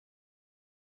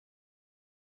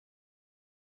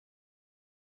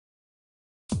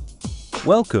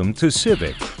Welcome to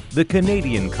Civic, the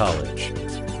Canadian college.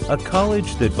 A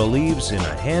college that believes in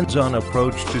a hands-on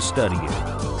approach to studying.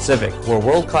 Civic, where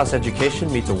world-class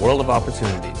education meets a world of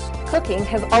opportunities. Cooking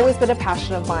has always been a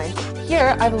passion of mine.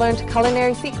 Here, I've learned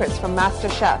culinary secrets from master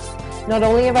chefs. Not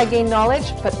only have I gained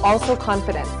knowledge, but also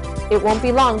confidence. It won't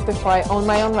be long before I own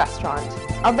my own restaurant.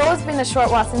 Although it's been a short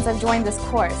while since I've joined this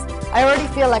course, I already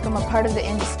feel like I'm a part of the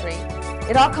industry.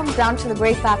 It all comes down to the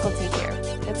great faculty here.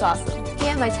 It's awesome.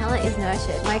 Here, my talent is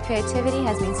nurtured. My creativity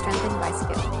has been strengthened by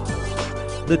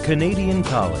skill. The Canadian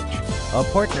College, a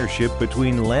partnership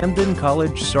between Lambton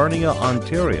College, Sarnia,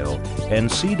 Ontario, and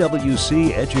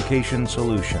CWC Education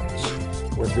Solutions.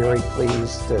 We're very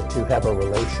pleased to have a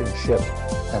relationship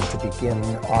and to begin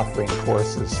offering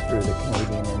courses through the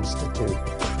Canadian Institute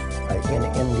in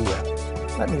India.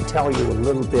 Let me tell you a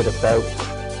little bit about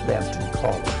Lambton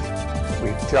College.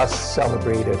 We've just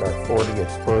celebrated our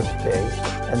 40th birthday,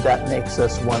 and that makes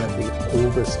us one of the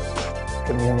oldest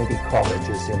community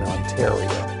colleges in Ontario.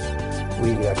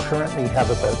 We currently have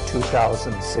about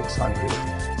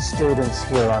 2,600 students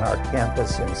here on our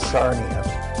campus in Sarnia,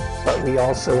 but we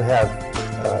also have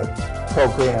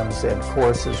programs and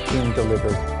courses being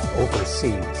delivered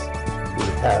overseas. We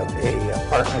have a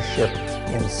partnership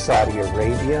in Saudi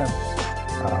Arabia.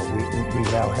 We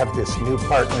now have this new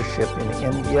partnership in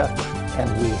India, and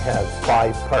we have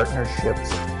 5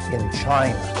 partnerships in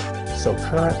China. So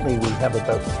currently we have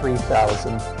about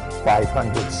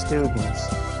 3,500 students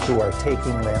who are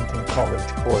taking Lambton College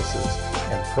courses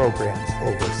and programs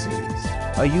overseas.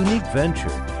 A unique venture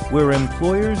where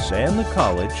employers and the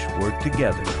college work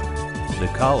together.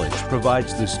 The college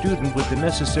provides the student with the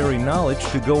necessary knowledge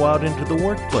to go out into the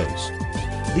workplace.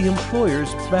 The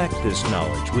employers back this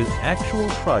knowledge with actual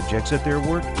projects at their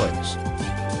workplace.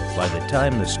 By the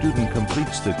time the student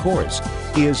completes the course,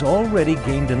 he has already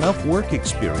gained enough work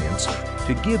experience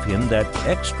to give him that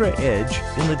extra edge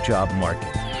in the job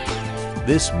market.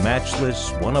 This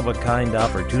matchless, one-of-a-kind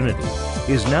opportunity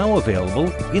is now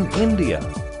available in India.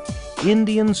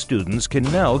 Indian students can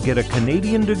now get a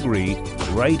Canadian degree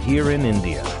right here in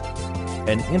India.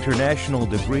 An international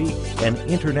degree and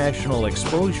international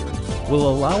exposure will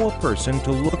allow a person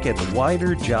to look at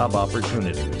wider job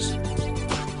opportunities.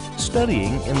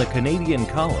 Studying in the Canadian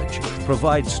College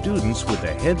provides students with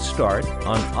a head start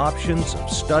on options of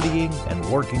studying and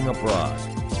working abroad.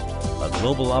 A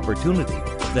global opportunity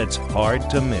that's hard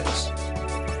to miss.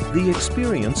 The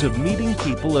experience of meeting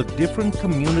people of different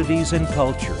communities and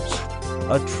cultures.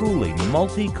 A truly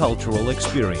multicultural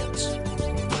experience.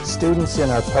 Students in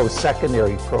our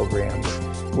post-secondary programs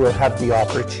will have the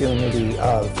opportunity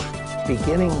of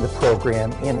beginning the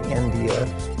program in India,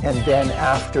 and then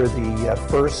after the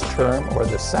first term or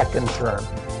the second term,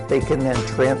 they can then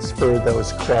transfer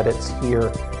those credits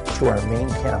here to our main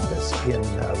campus in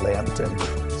Lambton,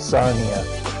 Sarnia,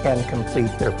 and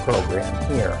complete their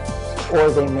program here.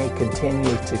 Or they may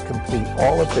continue to complete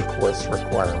all of the course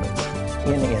requirements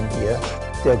in India.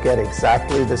 They'll get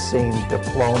exactly the same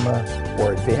diploma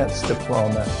or advanced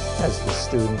diploma as the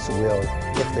students will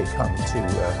if they come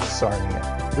to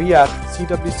Sarnia. We at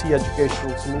CWC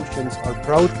Educational Solutions are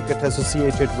proud to get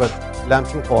associated with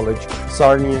Lambton College,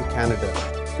 Sarnia, Canada.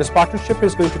 This partnership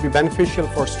is going to be beneficial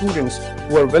for students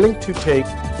who are willing to take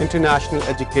international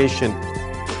education.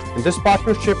 In this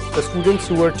partnership, the students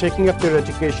who are taking up their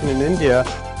education in India,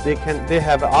 they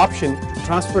have an option to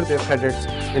transfer their credits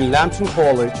in Lambton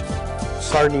College,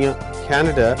 Sarnia,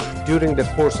 Canada during their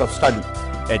course of study.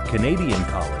 At Canadian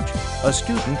College, a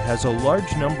student has a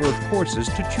large number of courses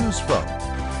to choose from.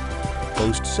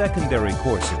 Post-secondary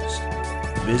courses,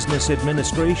 business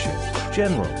administration,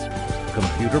 general,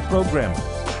 computer programming,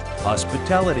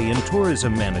 hospitality and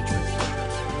tourism management,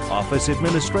 office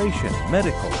administration,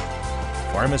 medical,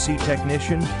 pharmacy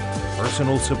technician,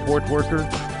 personal support worker,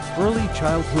 early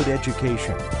childhood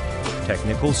education,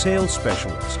 technical sales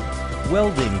specialist,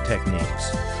 welding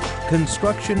techniques,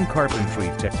 construction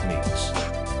carpentry techniques,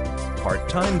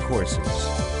 part-time courses,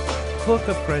 cook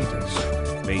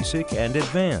apprentice, basic and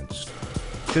advanced,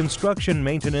 construction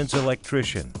maintenance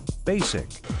electrician, basic,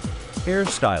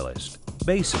 hairstylist,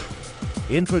 basic,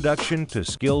 introduction to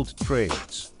skilled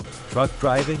trades, truck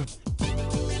driving,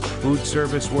 food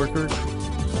service worker,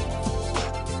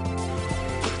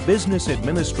 business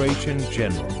administration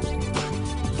general.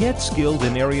 Get skilled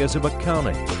in areas of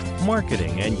accounting,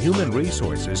 marketing, and human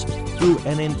resources through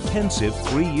an intensive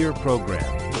 3-year program.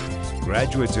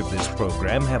 Graduates of this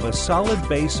program have a solid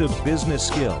base of business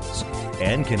skills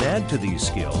and can add to these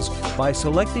skills by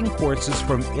selecting courses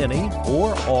from any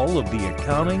or all of the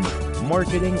accounting,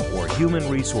 marketing, or human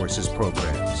resources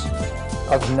programs.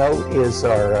 Of note is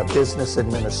our business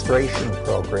administration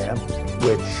program,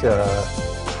 which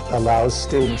allows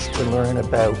students to learn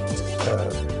about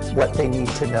what they need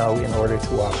to know in order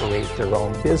to operate their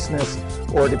own business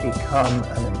or to become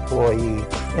an employee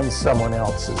in someone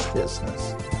else's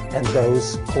business. And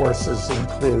those courses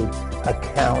include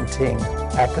accounting,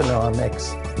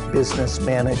 economics, business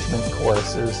management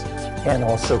courses, and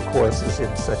also courses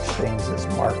in such things as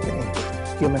marketing,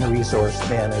 human resource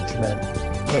management,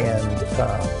 and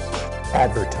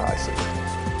advertising.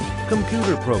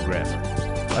 Computer Programmer,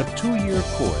 a 2-year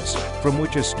course from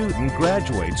which a student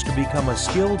graduates to become a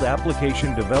skilled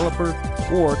application developer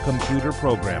or computer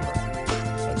programmer.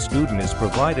 A student is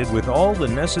provided with all the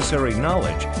necessary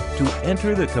knowledge to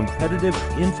enter the competitive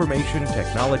information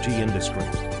technology industry.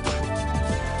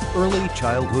 Early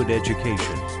Childhood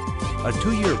Education, a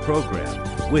 2-year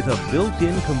program with a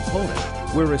built-in component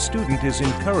where a student is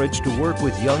encouraged to work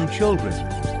with young children.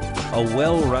 A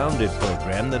well-rounded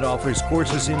program that offers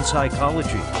courses in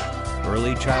psychology,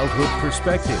 early childhood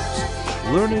perspectives,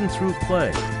 learning through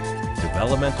play,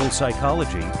 developmental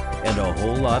psychology, and a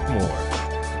whole lot more.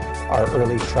 Our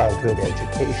Early Childhood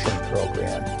Education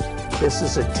program. This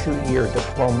is a 2-year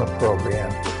diploma program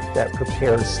that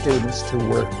prepares students to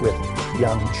work with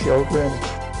young children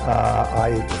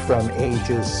from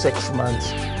ages 6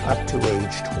 months up to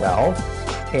age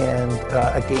 12. And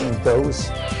again, those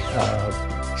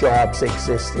jobs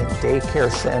exist in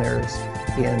daycare centers,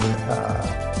 in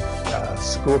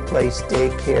school place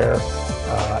daycare,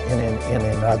 and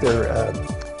in other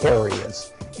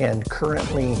areas. And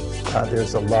currently,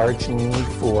 there's a large need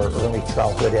for early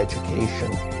childhood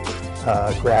education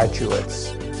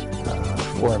graduates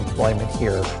for employment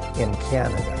here in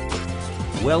Canada.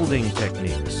 Welding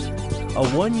Techniques, a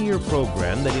 1-year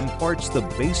program that imparts the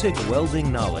basic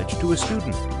welding knowledge to a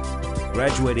student.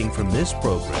 Graduating from this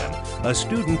program, a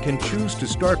student can choose to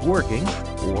start working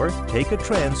or take a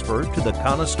transfer to the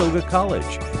Conestoga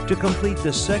College to complete the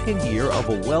 2nd year of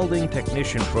a welding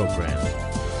technician program.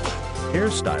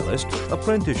 Hairstylist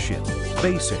Apprenticeship,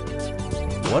 Basic,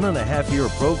 1.5-year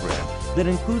program that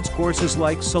includes courses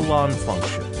like salon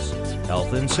functions,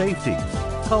 health and safety,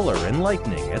 color and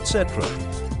lightening, etc.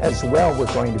 As well,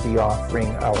 we're going to be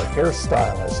offering our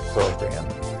hairstylist program,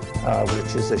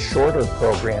 which is a shorter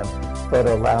program but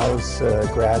allows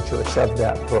graduates of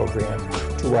that program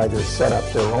to either set up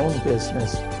their own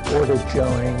business or to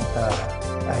join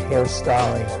a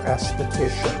hairstyling or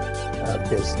esthetician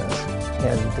business.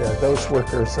 And those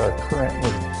workers are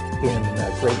currently in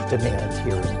great demand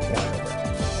here in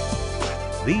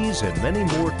Canada. These and many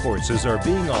more courses are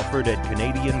being offered at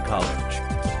Canadian College.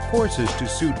 Courses to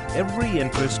suit every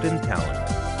interest and talent.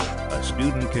 A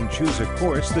student can choose a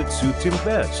course that suits him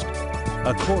best.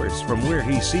 A course from where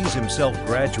he sees himself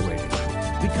graduating,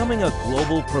 becoming a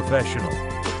global professional.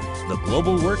 The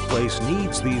global workplace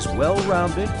needs these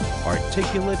well-rounded,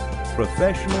 articulate,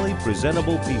 professionally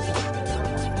presentable people.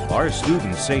 Our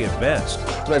students say it best.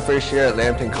 It's my first year at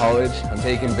Lambton College. I'm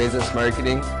taking business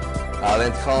marketing.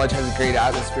 Lambton College has a great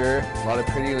atmosphere, a lot of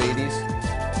pretty ladies.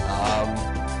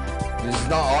 It's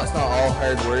not all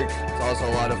hard work. It's also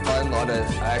a lot of fun, a lot of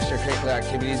extracurricular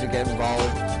activities that get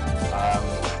involved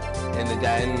in the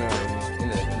den, or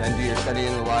then do your study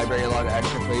in the library. A lot of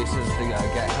extra places to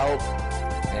get help,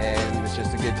 and it's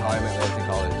just a good time at Lambton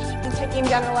College. I'm taking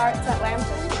general arts at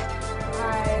Lambton.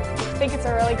 I think it's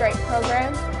a really great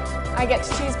program. I get to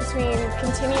choose between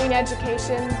continuing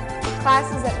education,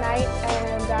 classes at night,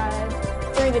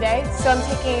 and through the day. So I'm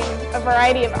taking a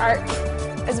variety of arts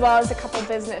as well as a couple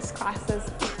business classes.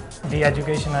 The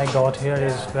education I got here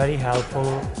is very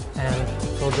helpful, and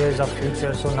so there's a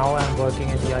future. So now I'm working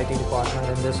in the IT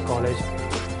department in this college.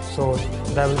 So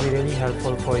that will be really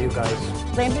helpful for you guys.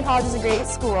 Lambton College is a great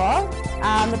school.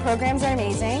 The programs are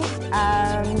amazing.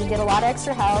 You get a lot of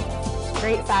extra help,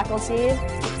 great faculty.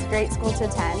 It's a great school to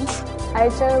attend. I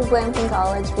chose Lambton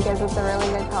College because it's a really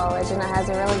good college and it has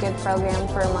a really good program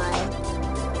for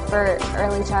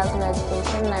early childhood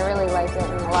education, and I really like it,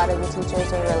 and a lot of the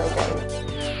teachers are really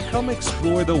great. Come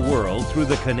explore the world through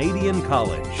the Canadian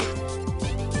College.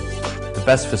 The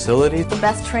best facilities, The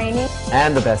best training,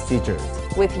 and the best teachers.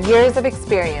 With years of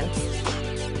experience.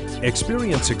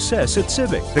 Experience success at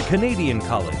Civic, the Canadian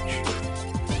College.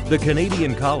 The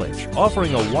Canadian College,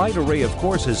 offering a wide array of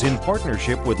courses in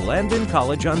partnership with Lambton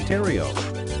College, Ontario.